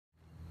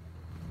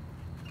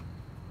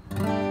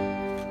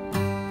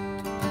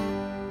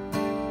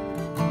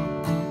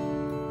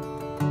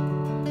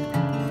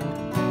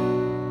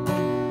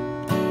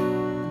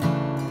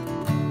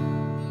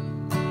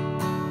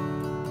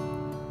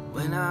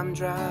I'm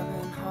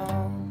driving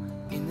home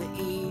in the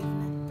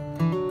evening,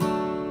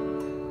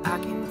 I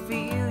can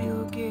feel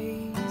your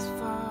gaze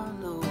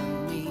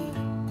following me.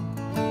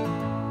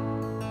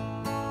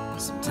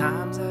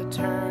 Sometimes I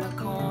turn a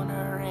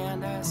corner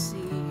and I see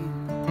you.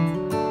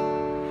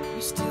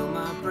 You steal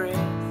my breath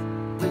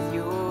with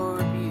your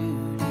beauty.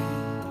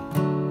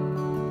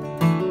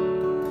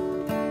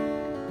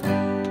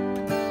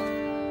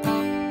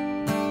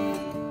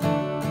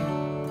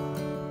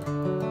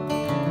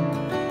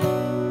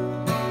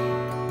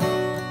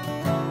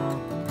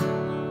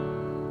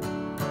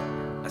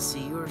 I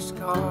see your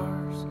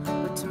scars,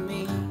 but to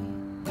me,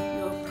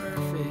 you're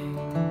perfect.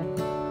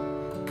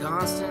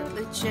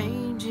 Constantly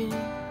changing,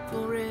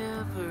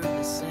 forever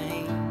the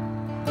same.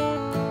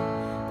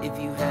 If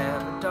you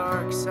have a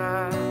dark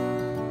side,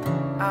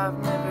 I've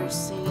never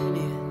seen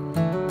it.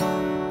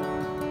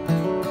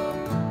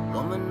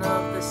 Woman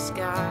of the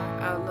sky,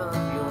 I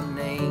love your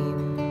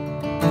name.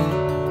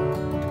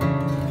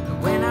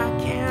 And when I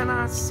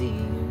cannot see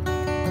you,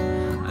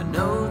 I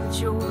know that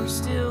you're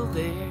still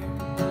there.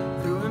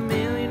 Through a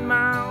million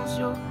miles,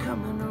 you're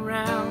coming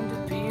around to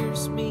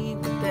pierce me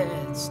with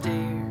that stare.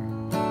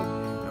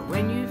 And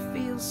when you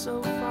feel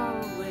so far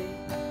away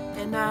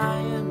and I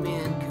am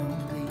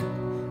incomplete,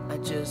 I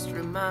just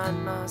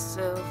remind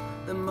myself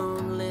the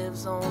moon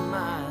lives on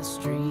my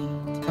street.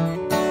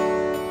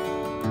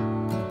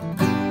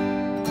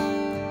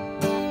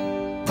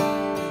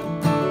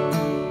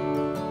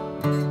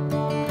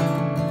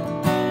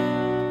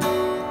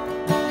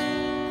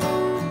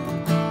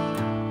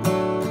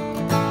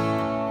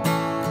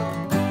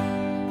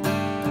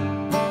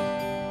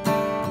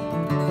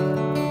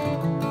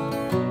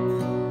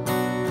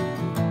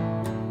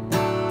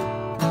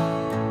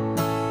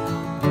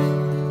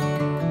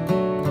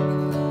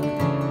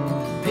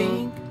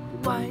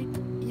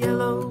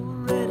 Yellow,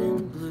 red,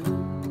 and blue.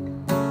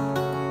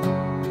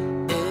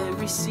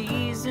 Every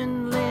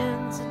season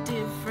lends a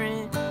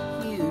different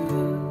hue.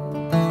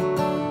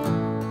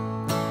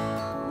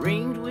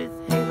 Ringed with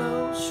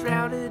halos,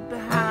 shrouded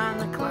behind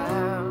the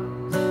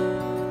clouds.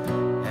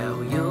 How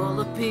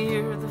you'll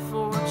appear, the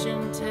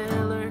fortune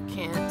teller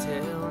can't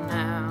tell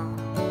now.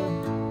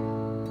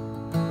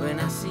 When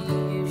I see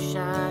you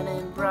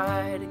shining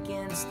bright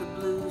against the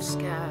blue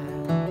sky,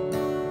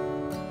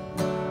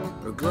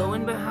 or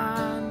glowing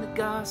behind the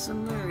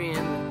gossamer in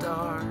the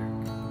dark,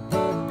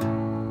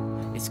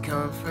 it's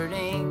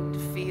comforting to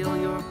feel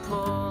your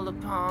pull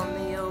upon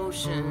the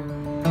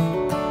ocean,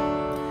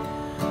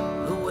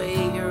 the way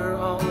you're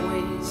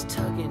always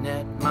tugging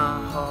at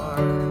my heart.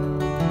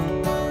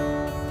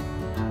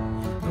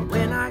 But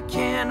when I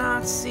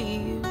cannot see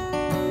you,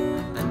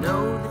 I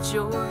know that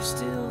you're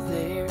still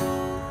there.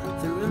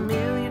 Through a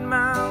million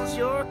miles,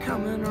 you're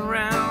coming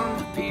around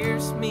to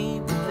pierce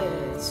me with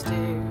that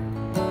stare.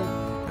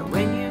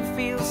 When you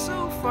feel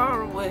so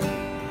far away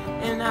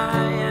and I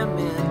am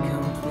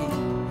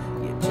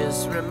incomplete, you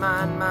just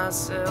remind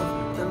myself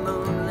the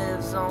moon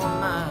lives on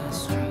my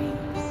street.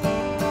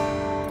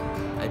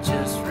 I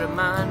just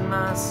remind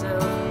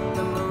myself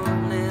the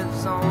moon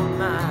lives on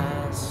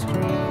my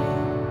street.